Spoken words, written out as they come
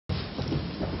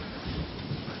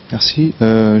Merci.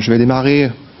 Je vais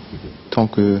démarrer tant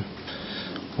que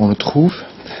on le trouve.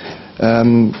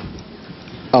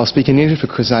 I'll speak in English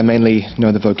because I mainly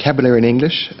know the vocabulary in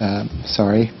English.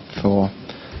 Sorry for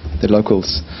the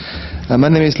locals. My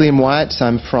name is Wyatt.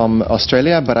 I'm from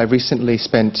Australia, but I recently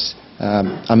spent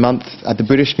a month at the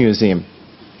British Museum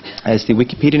as the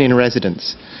Wikipedian in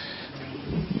residence.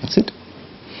 That's it.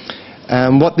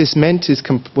 What this meant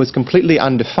was completely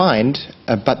undefined,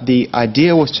 but the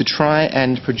idea was to try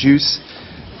and produce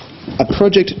a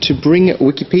project to bring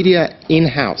Wikipedia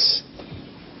in-house.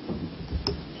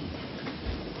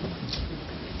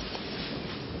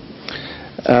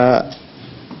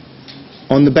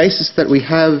 On the basis that we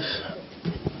have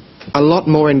a lot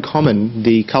more in common,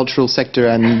 the cultural sector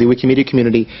and the Wikimedia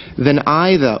community, than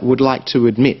either would like to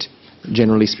admit,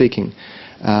 generally speaking.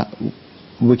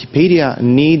 Wikipedia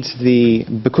needs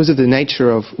because of the nature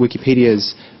of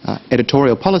Wikipedia's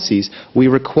editorial policies, we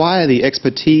require the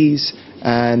expertise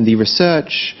and the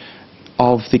research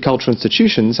of the cultural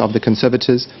institutions, of the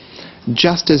conservators,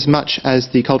 just as much as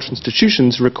the cultural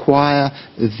institutions require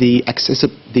the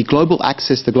global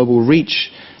access, the global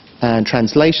reach, and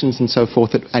translations and so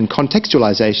forth, and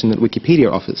contextualization that Wikipedia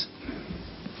offers.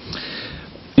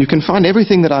 You can find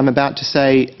everything that I'm about to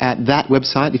say at that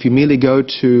website if you merely go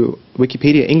to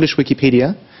Wikipedia, English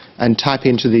Wikipedia, and type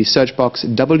into the search box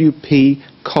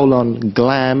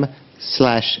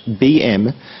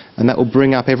wp:/glam/bm, and that will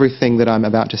bring up everything that I'm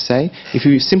about to say. If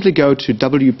you simply go to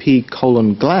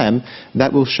wp:/glam,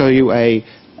 that will show you a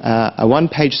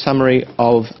one-page summary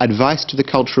of advice to the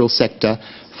cultural sector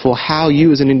for how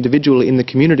you as an individual in the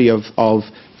community of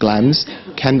GLAMs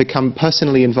can become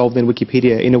personally involved in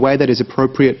Wikipedia in a way that is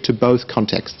appropriate to both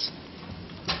contexts.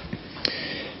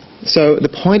 So the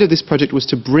point of this project was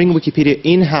to bring Wikipedia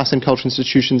in-house in cultural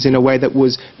institutions in a way that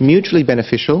was mutually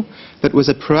beneficial, that was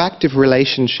a proactive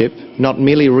relationship, not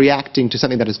merely reacting to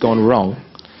something that has gone wrong,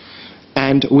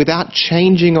 and without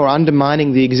changing or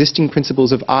undermining the existing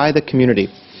principles of either community.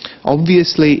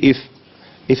 Obviously, if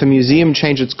a museum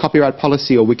changed its copyright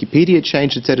policy or Wikipedia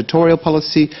changed its editorial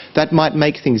policy, that might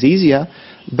make things easier,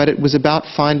 but it was about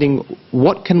finding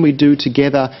what can we do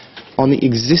together on the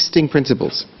existing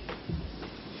principles.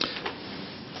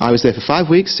 I was there for 5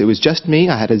 weeks. It was just me.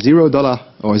 I had a $0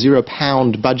 or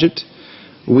 £0 budget.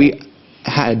 We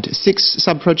had 6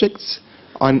 sub-projects.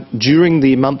 During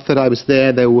the month that I was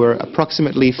there were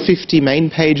approximately 50 main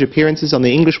page appearances on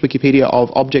the English Wikipedia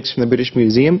of objects from the British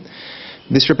Museum.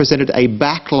 This represented a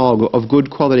backlog of good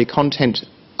quality content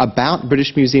about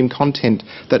British Museum content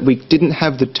that we didn't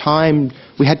have the time,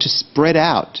 we had to spread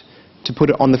out to put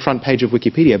it on the front page of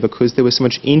Wikipedia because there was so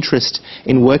much interest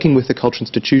in working with the cultural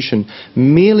institution,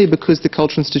 merely because the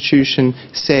cultural institution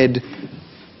said,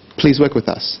 please work with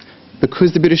us.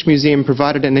 Because the British Museum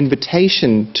provided an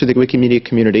invitation to the Wikimedia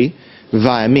community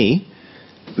via me,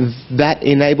 that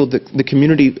enabled the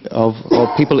community of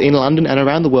people in London and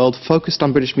around the world focused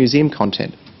on British Museum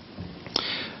content.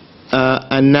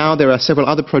 And now there are several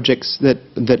other projects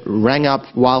that rang up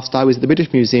whilst I was at the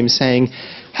British Museum saying,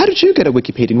 how did you get a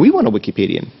Wikipedian? We want a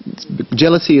Wikipedian.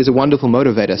 Jealousy is a wonderful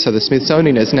motivator, so the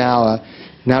Smithsonian is now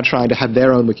trying to have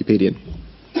their own Wikipedian.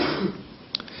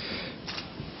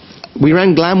 We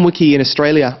ran GlamWiki in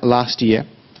Australia last year,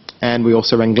 and we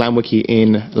also ran GlamWiki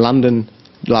in London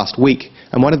last week.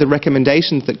 And one of the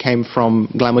recommendations that came from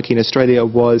GlamWiki in Australia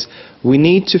was we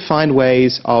need to find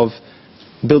ways of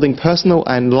building personal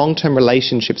and long-term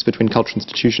relationships between cultural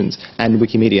institutions and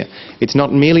Wikimedia. It's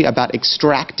not merely about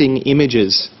extracting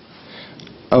images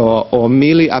or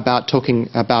merely about talking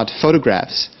about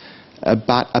photographs,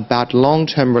 but about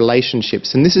long-term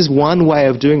relationships. And this is one way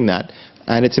of doing that.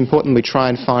 And it's important we try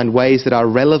and find ways that are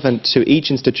relevant to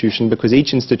each institution because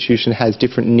each institution has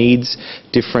different needs,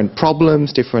 different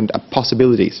problems, different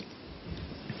possibilities.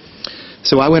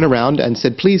 So I went around and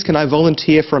said, please, can I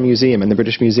volunteer for a museum? And the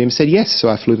British Museum said yes, so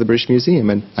I flew to the British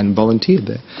Museum and volunteered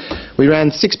there. We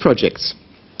ran 6 projects.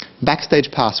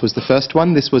 Backstage Pass was the first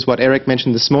one. This was what Eric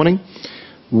mentioned this morning,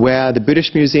 where the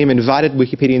British Museum invited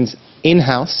Wikipedians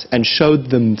in-house and showed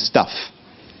them stuff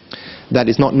that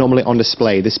is not normally on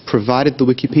display. This provided the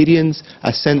Wikipedians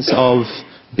a sense of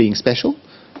being special,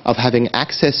 of having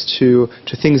access to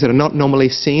things that are not normally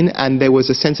seen, and there was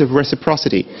a sense of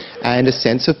reciprocity and a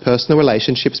sense of personal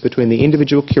relationships between the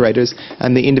individual curators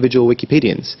and the individual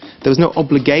Wikipedians. There was no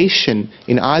obligation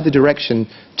in either direction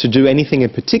to do anything in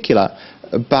particular,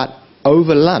 but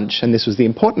over lunch, and this was the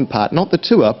important part, not the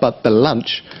tour, but the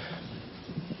lunch,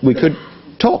 we could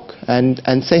talk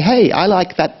and say, hey, I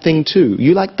like that thing too.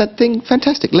 You like that thing?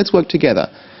 Fantastic, let's work together.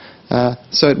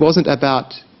 So it wasn't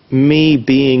about me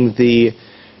being the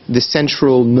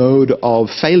central node of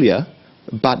failure,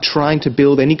 but trying to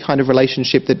build any kind of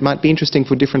relationship that might be interesting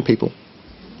for different people.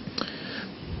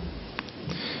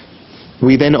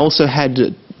 We then also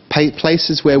had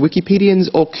places where Wikipedians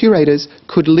or curators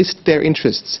could list their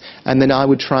interests, and then I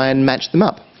would try and match them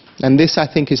up. And this, I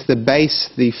think, is the base,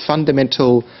 the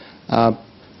fundamental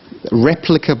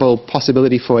replicable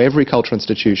possibility for every cultural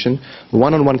institution,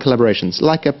 one-on-one collaborations,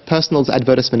 like a personal's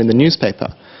advertisement in the newspaper.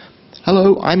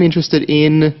 Hello, I'm interested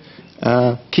in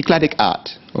Cycladic art,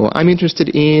 or I'm interested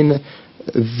in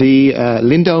the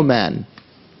Lindo man.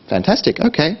 Fantastic,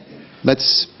 okay.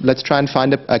 Let's try and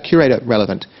find a curator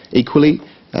relevant. Equally,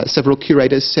 several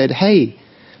curators said, hey,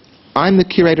 I'm the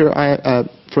curator,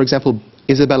 for example,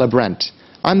 Isabella Brandt.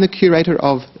 I'm the curator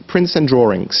of prints and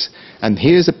drawings, and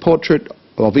here's a portrait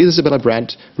of Isabella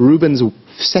Brandt, Rubens'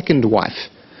 second wife.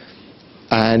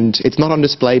 And it's not on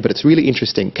display, but it's really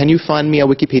interesting. Can you find me a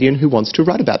Wikipedian who wants to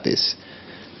write about this?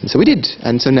 And so we did.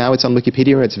 And so now it's on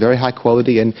Wikipedia, it's very high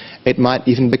quality, and it might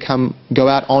even go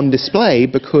out on display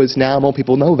because now more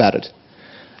people know about it.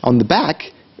 On the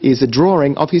back is a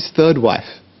drawing of his third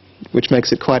wife, which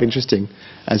makes it quite interesting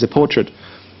as a portrait.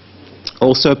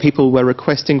 Also, people were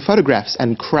requesting photographs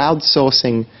and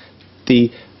crowdsourcing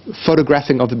the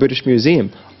photographing of the British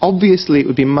Museum. Obviously, it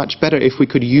would be much better if we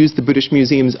could use the British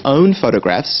Museum's own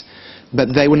photographs,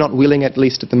 but they were not willing, at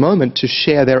least at the moment, to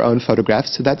share their own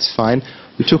photographs, so that's fine.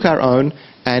 We took our own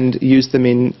and used them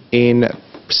in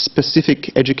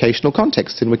specific educational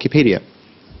contexts in Wikipedia.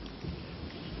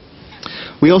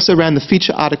 We also ran the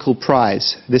feature article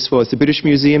prize. This was the British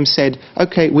Museum said,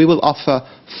 okay, we will offer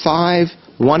 5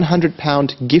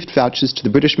 £100 gift vouchers to the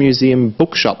British Museum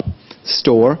bookshop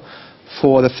store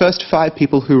for the first 5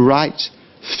 people who write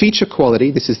feature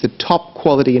quality. This is the top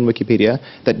quality in Wikipedia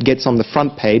that gets on the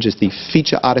front page as the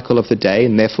feature article of the day,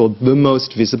 and therefore the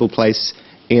most visible place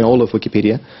in all of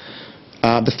Wikipedia.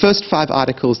 The first 5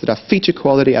 articles that are feature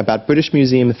quality about British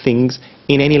Museum things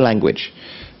in any language.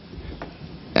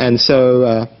 And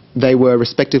so they were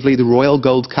respectively the Royal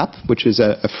Gold Cup, which is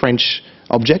a French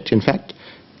object, in fact,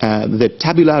 the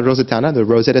Tabula Rosetana, the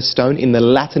Rosetta Stone in the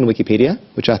Latin Wikipedia,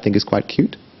 which I think is quite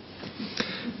cute,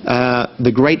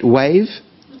 the Great Wave,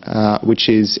 which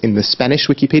is in the Spanish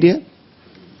Wikipedia,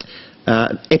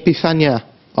 Epifania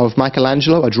of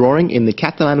Michelangelo, a drawing in the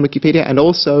Catalan Wikipedia, and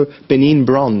also Benin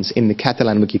Bronze in the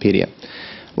Catalan Wikipedia.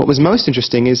 What was most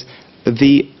interesting is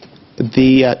the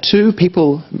 2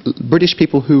 people, British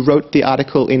people who wrote the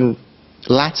article in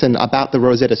Latin about the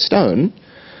Rosetta Stone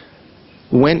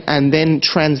went and then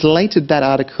translated that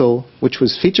article, which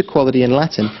was feature quality in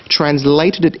Latin,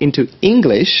 translated it into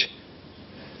English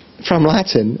from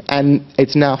Latin, and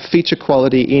it's now feature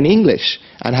quality in English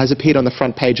and has appeared on the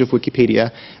front page of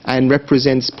Wikipedia and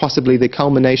represents possibly the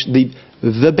culmination,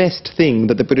 the best thing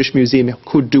that the British Museum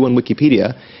could do on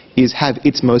Wikipedia is have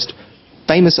its most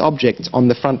famous objects on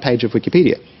the front page of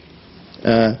Wikipedia.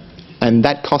 And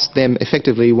that cost them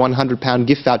effectively £100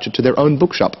 gift voucher to their own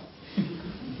bookshop.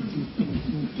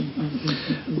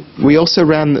 We also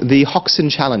ran the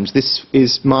Hoxton Challenge. This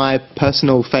is my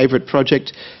personal favourite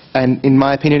project, and in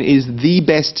my opinion is the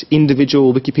best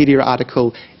individual Wikipedia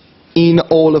article in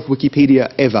all of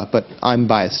Wikipedia ever, but I'm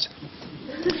biased.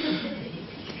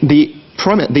 The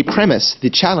premise,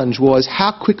 the challenge was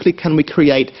how quickly can we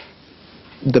create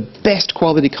the best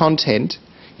quality content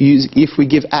if we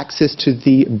give access to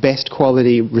the best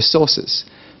quality resources.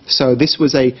 So this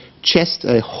was a chest,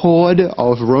 a hoard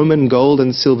of Roman gold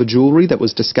and silver jewellery that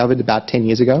was discovered about 10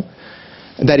 years ago.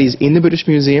 That is in the British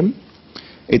Museum.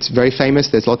 It's very famous.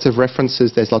 There's lots of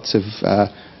references. There's lots of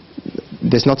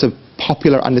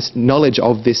popular knowledge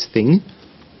of this thing.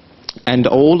 And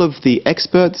all of the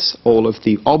experts, all of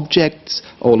the objects,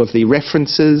 all of the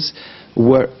references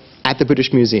were at the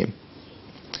British Museum.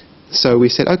 So we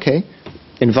said, okay,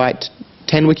 invite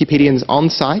 10 Wikipedians on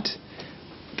site,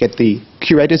 get the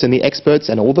curators and the experts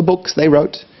and all the books they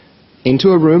wrote into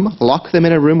a room, lock them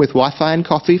in a room with Wi-Fi and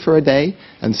coffee for a day,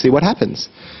 and see what happens.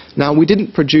 Now, we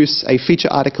didn't produce a feature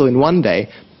article in one day,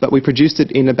 but we produced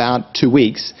it in about 2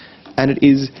 weeks, and it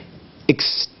is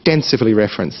extensively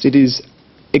referenced. It is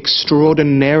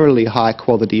extraordinarily high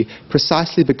quality,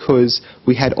 precisely because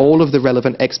we had all of the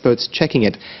relevant experts checking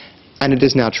it. And it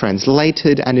is now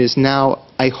translated, and is now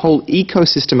a whole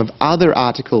ecosystem of other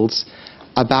articles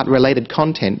about related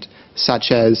content, such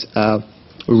as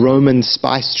Roman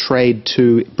spice trade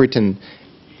to Britain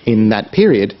in that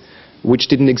period, which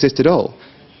didn't exist at all.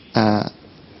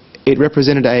 It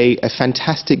represented a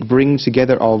fantastic bringing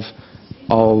together of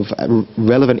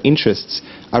relevant interests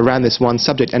around this one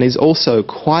subject, and is also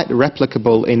quite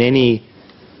replicable in any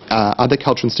other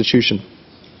cultural institution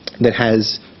that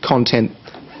has content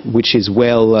which is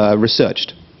well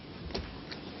researched.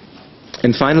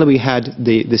 And finally, we had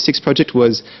the sixth project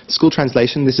was school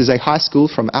translation. This is a high school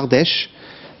from Ardèche,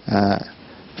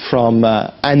 from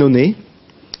Annonay,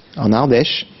 on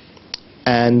Ardèche,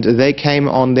 and they came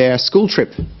on their school trip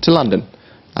to London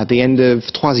at the end of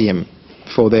troisième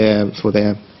for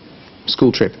their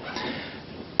school trip.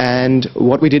 And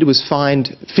what we did was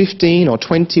find 15 or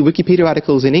 20 Wikipedia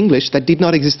articles in English that did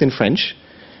not exist in French,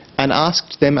 and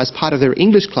asked them as part of their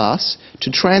English class to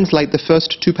translate the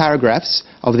first 2 paragraphs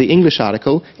of the English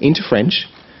article into French,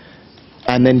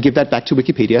 and then give that back to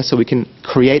Wikipedia so we can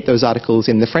create those articles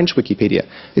in the French Wikipedia.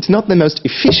 It's not the most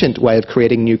efficient way of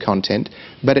creating new content,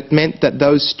 but it meant that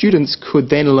those students could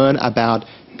then learn about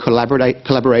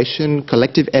collaboration,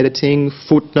 collective editing,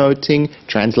 footnoting,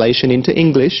 translation into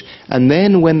English, and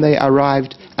then when they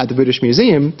arrived at the British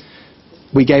Museum,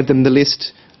 we gave them the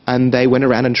list and they went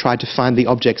around and tried to find the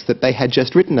objects that they had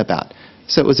just written about.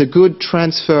 So it was a good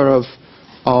transfer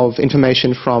of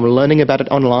information from learning about it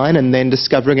online and then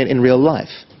discovering it in real life.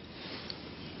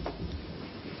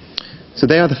 So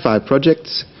they are the 5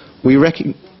 projects. You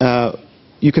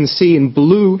can see in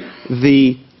blue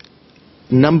the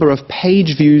number of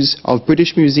page views of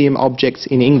British Museum objects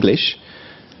in English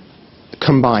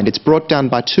combined. It's brought down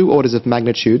by 2 orders of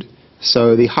magnitude.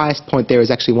 So the highest point there is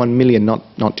actually 1 million,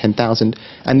 not 10,000.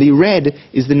 And the red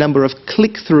is the number of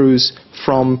click-throughs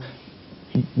from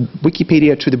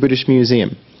Wikipedia to the British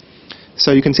Museum.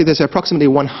 So you can see there's approximately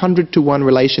 100-to-1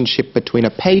 relationship between a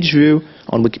page view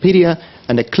on Wikipedia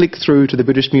and a click-through to the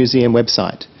British Museum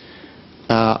website.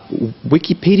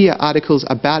 Wikipedia articles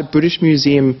about British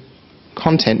Museum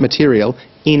content material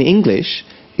in English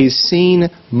is seen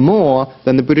more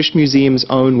than the British Museum's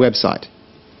own website.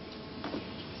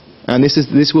 And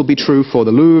this will be true for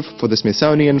the Louvre, for the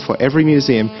Smithsonian, for every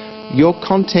museum. Your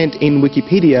content in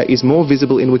Wikipedia is more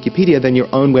visible in Wikipedia than your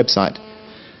own website.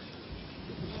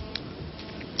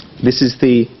 This is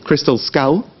the crystal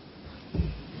skull,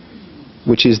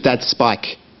 which is that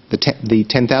spike, the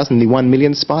 10,000, the 1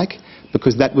 million spike,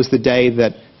 because that was the day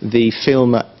that the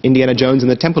film Indiana Jones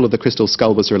and the Temple of the Crystal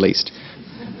Skull was released.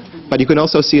 But you can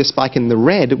also see a spike in the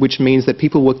red, which means that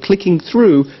people were clicking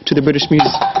through to the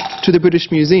British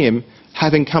Museum,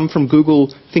 having come from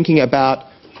Google thinking about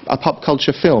a pop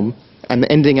culture film and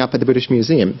ending up at the British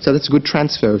Museum. So that's a good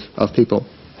transfer of people.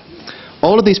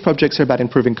 All of these projects are about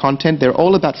improving content. They're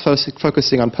all about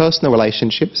focusing on personal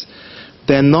relationships.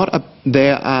 They are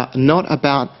not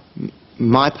about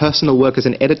my personal work as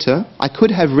an editor. I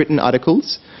could have written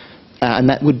articles, and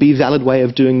that would be a valid way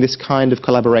of doing this kind of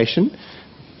collaboration.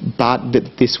 But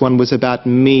this one was about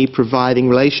me providing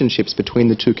relationships between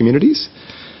the 2 communities.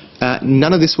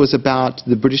 None of this was about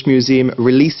the British Museum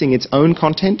releasing its own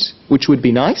content, which would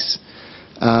be nice,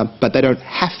 but they don't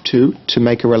have to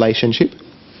make a relationship.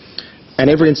 And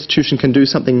every institution can do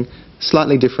something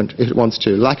slightly different if it wants to.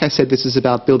 Like I said, this is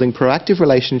about building proactive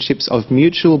relationships of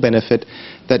mutual benefit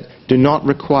that do not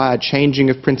require changing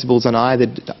of principles on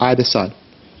either side.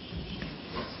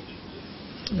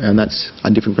 And that's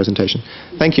a different presentation.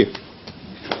 Thank you.